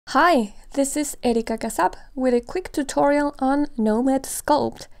Hi, this is Érika with a quick tutorial on Nomad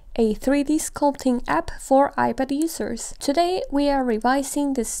Sculpt, a 3D sculpting app for iPad users. Today we are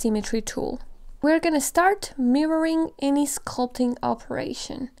revising the Symmetry tool. We're gonna start mirroring any sculpting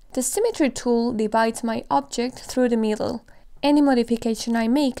operation. The Symmetry tool divides my object through the middle. Any modification I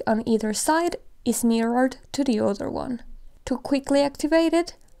make on either side is mirrored to the other one. To quickly activate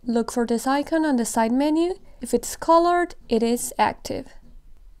it, look for this icon on the side menu. If it's colored, it is active.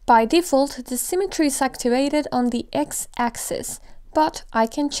 By default, the Symmetry is activated on the X-axis, but I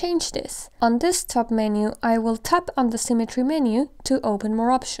can change this. On this top menu, I will tap on the Symmetry menu to open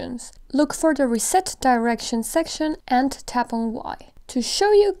more options. Look for the Reset Direction section and tap on Y. To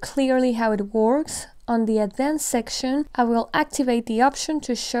show you clearly how it works, on the Advanced section, I will activate the option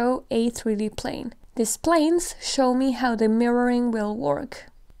to show a 3D plane. These planes show me how the mirroring will work.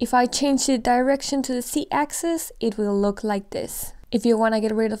 If I change the direction to the Z-axis, it will look like this. If you want to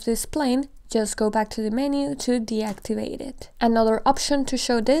get rid of this plane, just go back to the menu to deactivate it. Another option to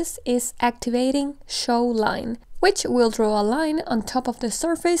show this is activating Show Line, which will draw a line on top of the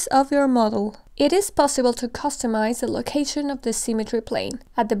surface of your model. It is possible to customize the location of the Symmetry plane.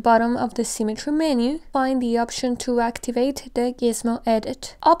 At the bottom of the Symmetry menu, find the option to activate the Gizmo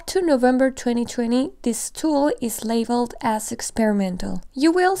edit. Up to November 2020, this tool is labeled as experimental.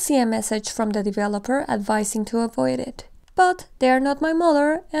 You will see a message from the developer advising to avoid it. But they are not my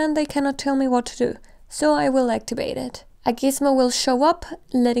mother and they cannot tell me what to do, so I will activate it. A gizmo will show up,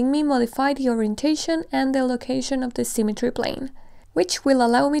 letting me modify the orientation and the location of the Symmetry plane, which will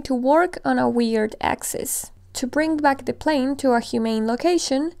allow me to work on a weird axis. To bring back the plane to a humane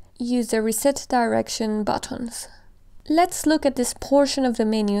location, use the Reset Direction buttons. Let's look at this portion of the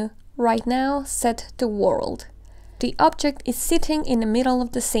menu, right now set to World. The object is sitting in the middle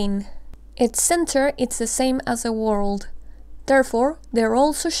of the scene. Its center is the same as a world. Therefore, they're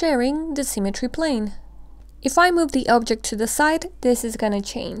also sharing the Symmetry plane. If I move the object to the side, this is gonna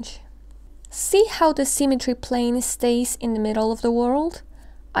change. See how the Symmetry plane stays in the middle of the world?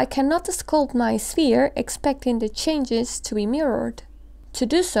 I cannot sculpt my sphere expecting the changes to be mirrored. To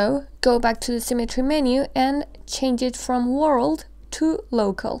do so, go back to the Symmetry menu and change it from World to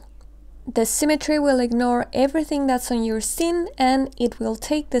Local. The Symmetry will ignore everything that's on your scene and it will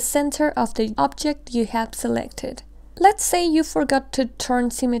take the center of the object you have selected. Let's say you forgot to turn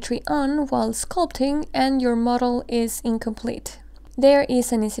Symmetry on while sculpting and your model is incomplete. There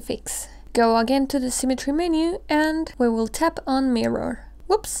is an easy fix. Go again to the Symmetry menu and we will tap on Mirror.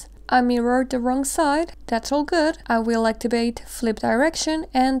 Whoops, I mirrored the wrong side. That's all good. I will activate Flip Direction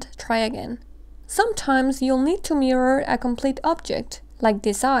and try again. Sometimes you'll need to mirror a complete object, like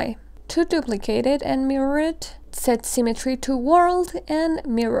this eye. To duplicate it and mirror it, set Symmetry to World and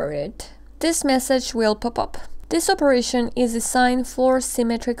mirror it. This message will pop up. This operation is designed for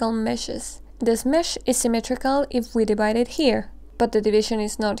symmetrical meshes. This mesh is symmetrical if we divide it here, but the division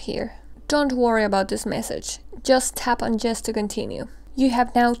is not here. Don't worry about this message, just tap on Yes to continue. You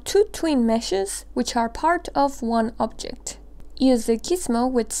have now two twin meshes, which are part of one object. Use the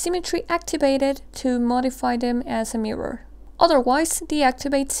gizmo with Symmetry activated to modify them as a mirror. Otherwise,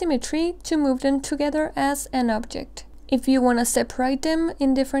 deactivate Symmetry to move them together as an object. If you want to separate them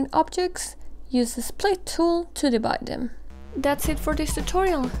in different objects, use the Split tool to divide them. That's it for this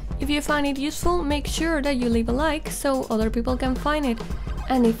tutorial. If you find it useful, make sure that you leave a like so other people can find it.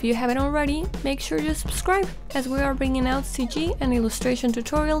 And if you haven't already, make sure you subscribe, as we are bringing out CG and illustration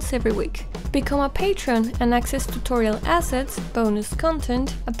tutorials every week. Become a patron and access tutorial assets, bonus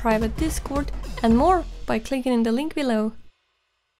content, a private Discord, and more by clicking in the link below.